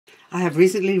I have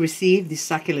recently received these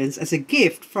succulents as a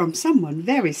gift from someone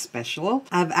very special.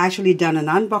 I've actually done an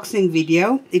unboxing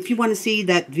video. If you want to see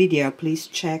that video, please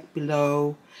check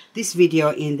below this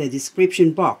video in the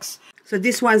description box. So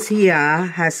this one's here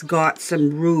has got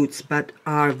some roots but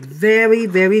are very,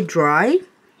 very dry.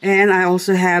 And I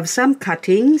also have some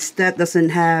cuttings that doesn't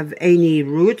have any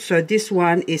roots. So this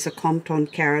one is a Compton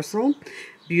carousel.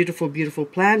 Beautiful, beautiful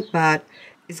plant, but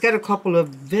it's got a couple of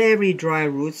very dry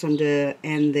roots on the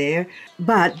end there.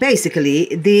 But basically,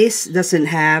 this doesn't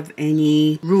have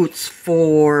any roots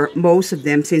for most of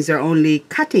them since they're only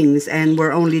cuttings and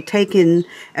were only taken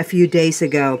a few days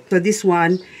ago. So this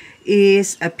one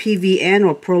is a PVN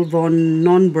or Pearl von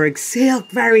Nonnberg silk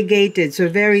variegated. So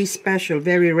very special,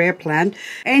 very rare plant.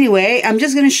 Anyway, I'm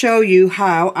just going to show you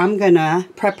how I'm going to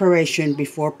preparation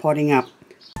before potting up.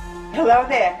 Hello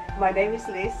there, my name is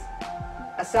Liz,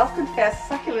 a self-confessed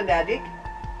succulent addict.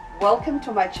 Welcome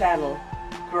to my channel,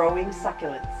 Growing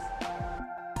Succulents.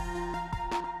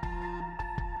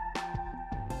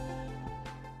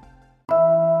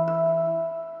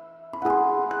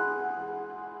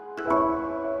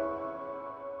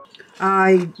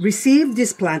 I received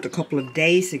this plant a couple of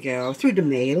days ago through the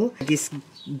mail. This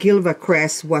Gilva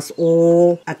crest was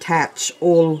all attached,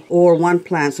 all one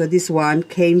plant. So this one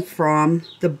came from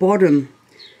the bottom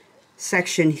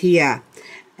section here.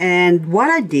 And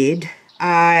what I did,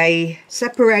 I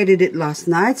separated it last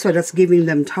night, so that's giving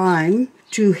them time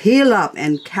to heal up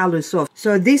and callus off.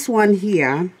 So this one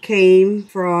here came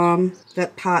from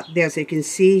that part there. So you can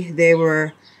see they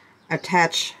were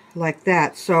attached like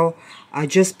that. So I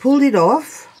just pulled it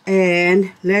off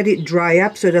and let it dry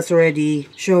up. So that's already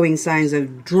showing signs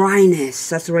of dryness.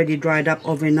 That's already dried up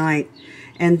overnight.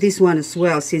 And this one as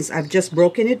well, since I've just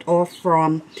broken it off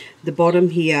from the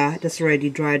bottom here, that's already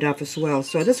dried up as well.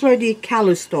 So that's already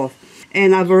calloused off.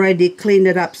 And I've already cleaned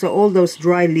it up. So all those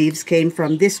dry leaves came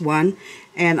from this one.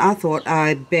 And I thought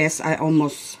I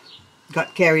almost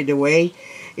got carried away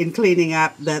in cleaning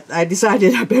up that I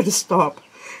decided I better stop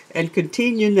and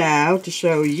continue now to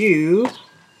show you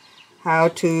how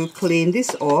to clean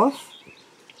this off.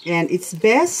 And it's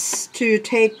best to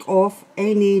take off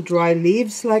any dry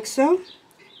leaves like so,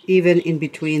 even in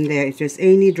between there. If there's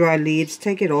any dry leaves,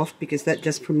 take it off, because that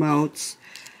just promotes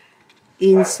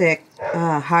insect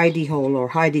hidey hole or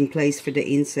hiding place for the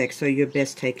insects. So you're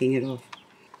best taking it off.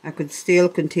 I could still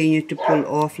continue to pull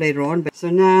off later on, but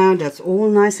so now that's all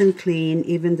nice and clean,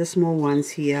 even the small ones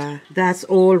here. That's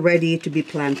all ready to be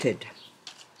planted.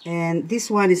 And this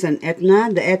one is an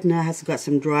Etna. The Etna has got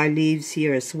some dry leaves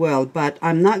here as well, but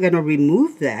I'm not going to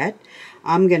remove that.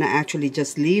 I'm going to actually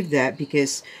just leave that,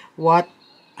 because what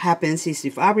happens is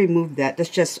if I remove that,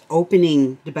 that's just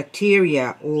opening the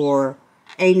bacteria or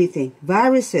anything,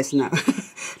 viruses now,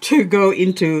 to go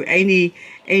into any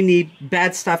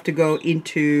bad stuff to go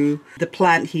into the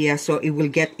plant here, so it will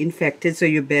get infected. So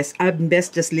I'm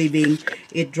best just leaving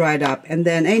it dried up. And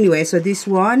then anyway, so this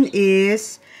one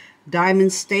is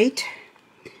Diamond State,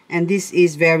 and this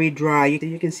is very dry.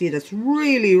 You can see that's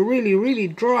really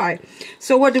dry.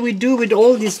 So what do we do with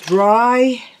all this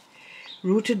dry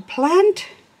rooted plant?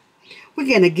 We're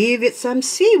gonna give it some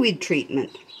seaweed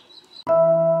treatment.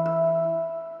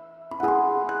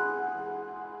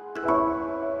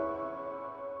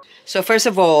 So first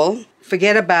of all,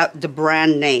 forget about the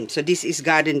brand name. So this is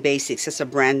Garden Basics, it's a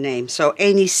brand name. So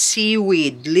any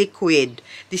seaweed, liquid,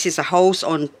 this is a hose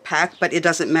on pack, but it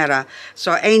doesn't matter.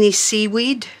 So any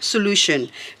seaweed solution.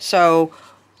 So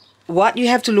what you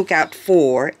have to look out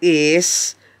for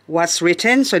is what's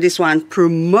written. So this one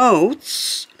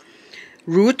promotes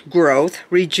root growth,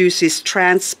 reduces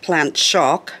transplant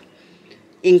shock,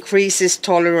 increases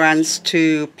tolerance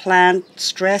to plant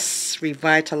stress,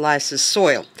 revitalizes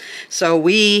soil. So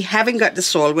we haven't got the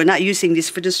soil. We're not using this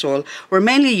for the soil. We're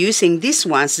mainly using these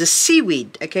ones, the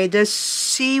seaweed. Okay, the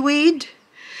seaweed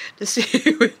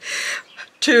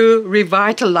to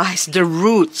revitalize the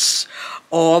roots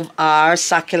of our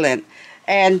succulent.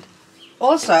 And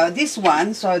also this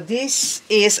one, so this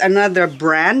is another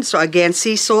brand. So again,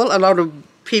 sea salt. A lot of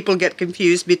people get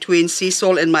confused between sea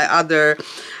salt and my other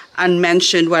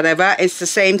unmentioned whatever. It's the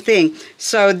same thing.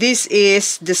 So this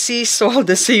is the sea salt,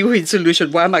 the seaweed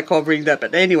solution. Why am I covering that?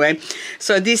 But anyway,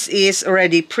 so this is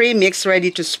already pre-mixed,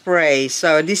 ready to spray.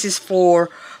 So this is for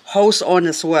hose on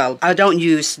as well. I don't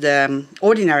use the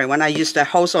ordinary one. I use the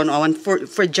hose on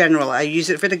for general. I use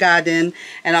it for the garden,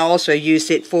 and I also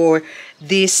use it for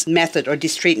this method or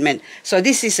this treatment. So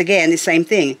this is again the same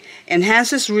thing.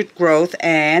 Enhances root growth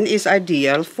and is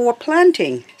ideal for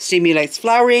planting. Stimulates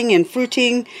flowering and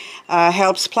fruiting.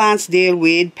 Helps plants deal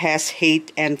with pest,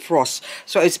 heat, and frost.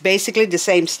 So it's basically the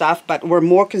same stuff, but we're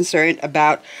more concerned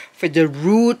about for the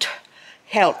root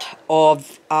health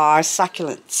of our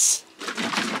succulents.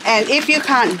 And if you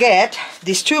can't get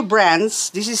these two brands,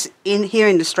 this is here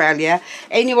in Australia,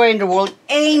 anywhere in the world,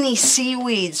 any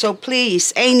seaweed. So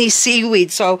please, any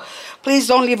seaweed. So please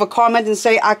don't leave a comment and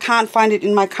say, I can't find it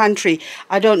in my country.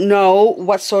 I don't know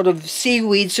what sort of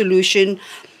seaweed solution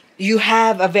you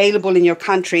have available in your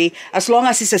country. As long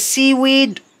as it's a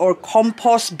seaweed or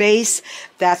compost base,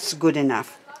 that's good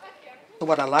enough. So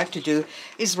what I like to do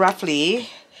is roughly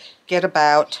get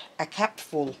about a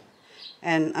cupful.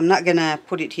 And I'm not gonna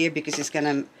put it here because it's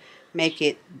gonna make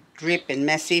it drip and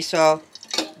messy. So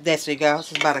there you go.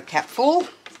 This is about a cupful.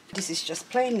 This is just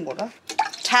plain water,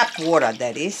 tap water,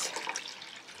 that is.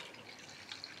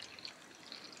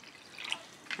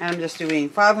 And I'm just doing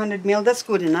 500 ml. That's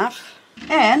good enough.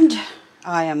 And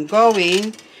I am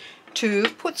going to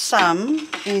put some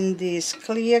in this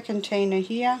clear container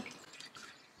here,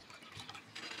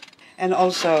 and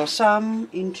also some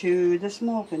into the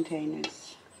small containers.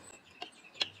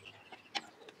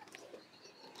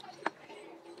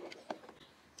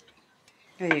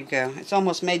 There you go. It's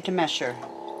almost made to measure.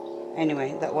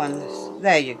 Anyway, that one,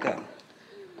 there you go.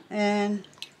 And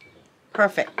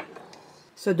perfect.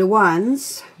 So the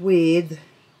ones with,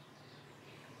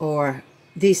 or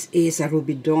this is a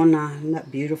rubidona,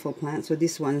 that beautiful plant. So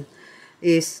this one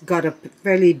is got a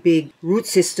fairly big root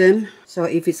system. So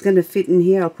if it's going to fit in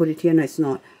here, I'll put it here. No, it's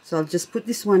not. So I'll just put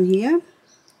this one here.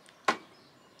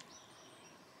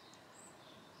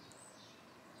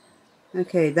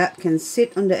 Okay, that can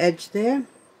sit on the edge there.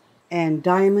 And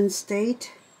Diamond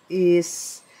State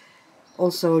is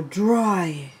also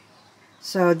dry.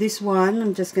 So this one,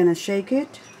 I'm just going to shake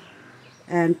it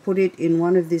and put it in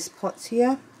one of these pots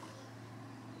here.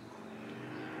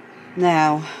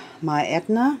 Now, my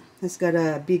Etna has got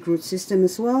a big root system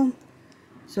as well.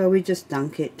 So we just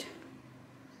dunk it.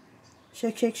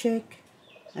 Shake, shake, shake.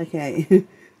 Okay,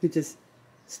 we just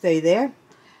stay there.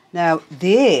 Now,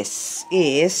 this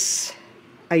is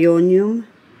Ionium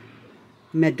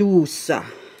Medusa.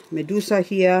 Medusa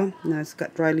here. Now it's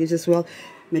got dry leaves as well.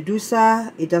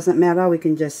 Medusa, it doesn't matter. We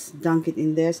can just dunk it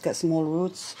in there. It's got small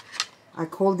roots. I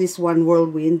call this one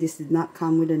Whirlwind. This did not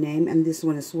come with a name. And this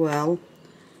one as well.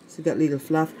 So got little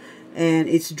fluff. And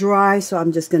it's dry, so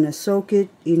I'm just going to soak it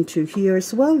into here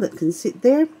as well. That can sit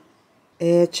there.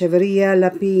 Echeveria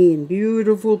lapine.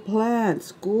 Beautiful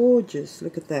plants. Gorgeous.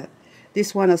 Look at that.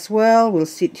 This one as well will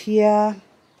sit here.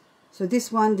 So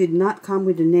this one did not come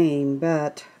with a name,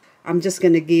 but I'm just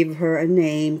going to give her a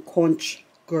name, Conch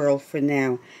Girl, for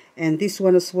now. And this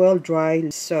one as well, dry.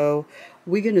 So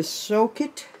we're going to soak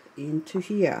it into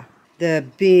here. The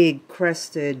big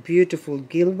crested, beautiful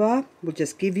Gilva will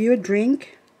just give you a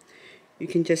drink. You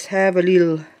can just have a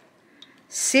little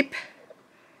sip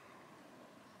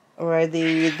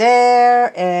already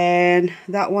there. And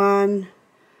that one,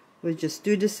 we'll just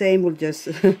do the same. We'll just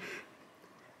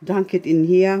dunk it in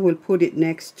here. We'll put it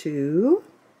next to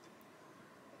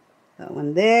that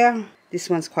one there. This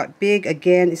one's quite big.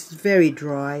 Again, it's very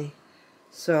dry.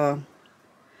 So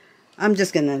I'm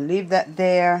just going to leave that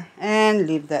there and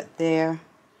leave that there.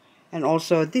 And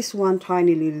also this one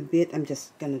tiny little bit, I'm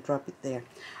just going to drop it there.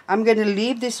 I'm going to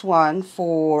leave this one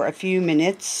for a few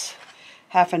minutes,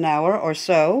 half an hour or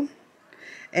so.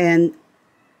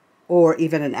 Or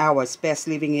even an hour. It's best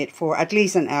leaving it for at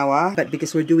least an hour. But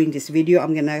because we're doing this video,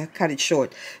 I'm going to cut it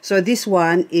short. So this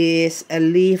one is a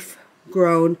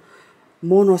leaf-grown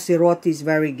Monocerotis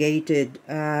variegated.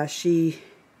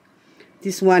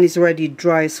 This one is already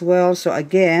dry as well. So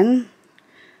again,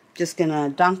 just going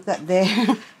to dunk that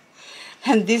there.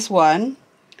 And this one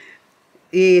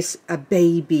is a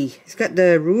baby. It's got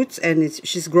the roots and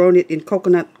she's grown it in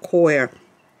coconut coir.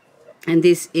 And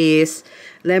this is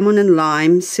lemon and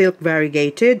lime silk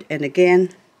variegated, and again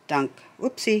dunk.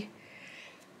 Oopsie.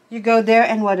 You go there,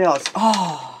 and what else?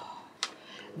 Oh,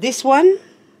 this one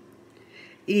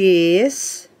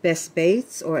is Best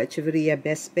Baits, or Echeveria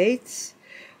Best Baits.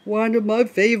 One of my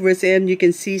favorites, and you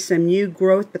can see some new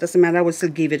growth, but doesn't matter. I will still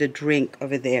give it a drink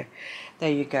over there.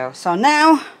 There you go. So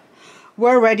now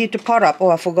we're ready to pot up. Oh,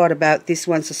 I forgot about this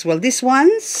ones as well. This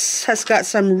one's has got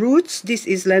some roots. This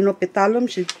is Lenopetalum.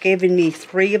 She's given me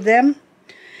 3 of them.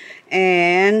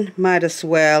 And might as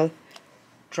well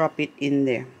drop it in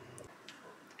there.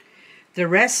 The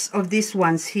rest of these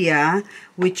ones here,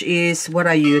 which is, what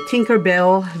are you?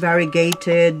 Tinkerbell,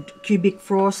 Variegated, Cubic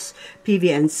Frost, PV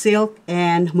and Silk,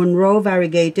 and Monroe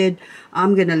Variegated.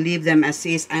 I'm going to leave them as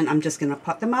is, and I'm just going to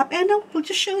pot them up, and I'll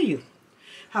just show you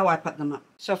how I pot them up.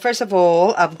 So first of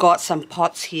all, I've got some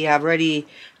pots here. I've already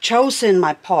chosen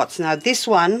my pots. Now this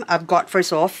one I've got,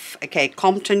 first off, okay,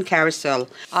 Compton Carousel.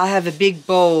 I have a big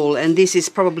bowl, and this is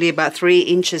probably about 3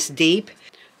 inches deep.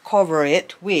 Cover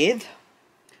it with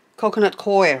coconut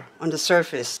coir on the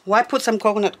surface. Why put some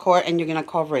coconut coir and you're gonna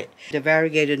cover it? The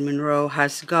Variegated Monroe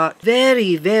has got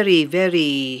very, very,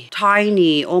 very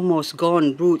tiny, almost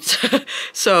gone roots.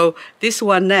 So this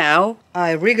one now,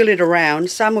 I wriggle it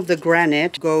around. Some of the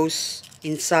granite goes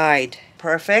inside.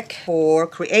 Perfect for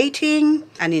creating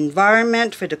an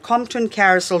environment for the Compton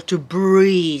Carousel to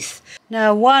breathe.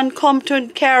 Now 1 Compton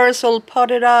Carousel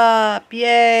potted up.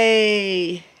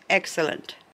 Yay! Excellent.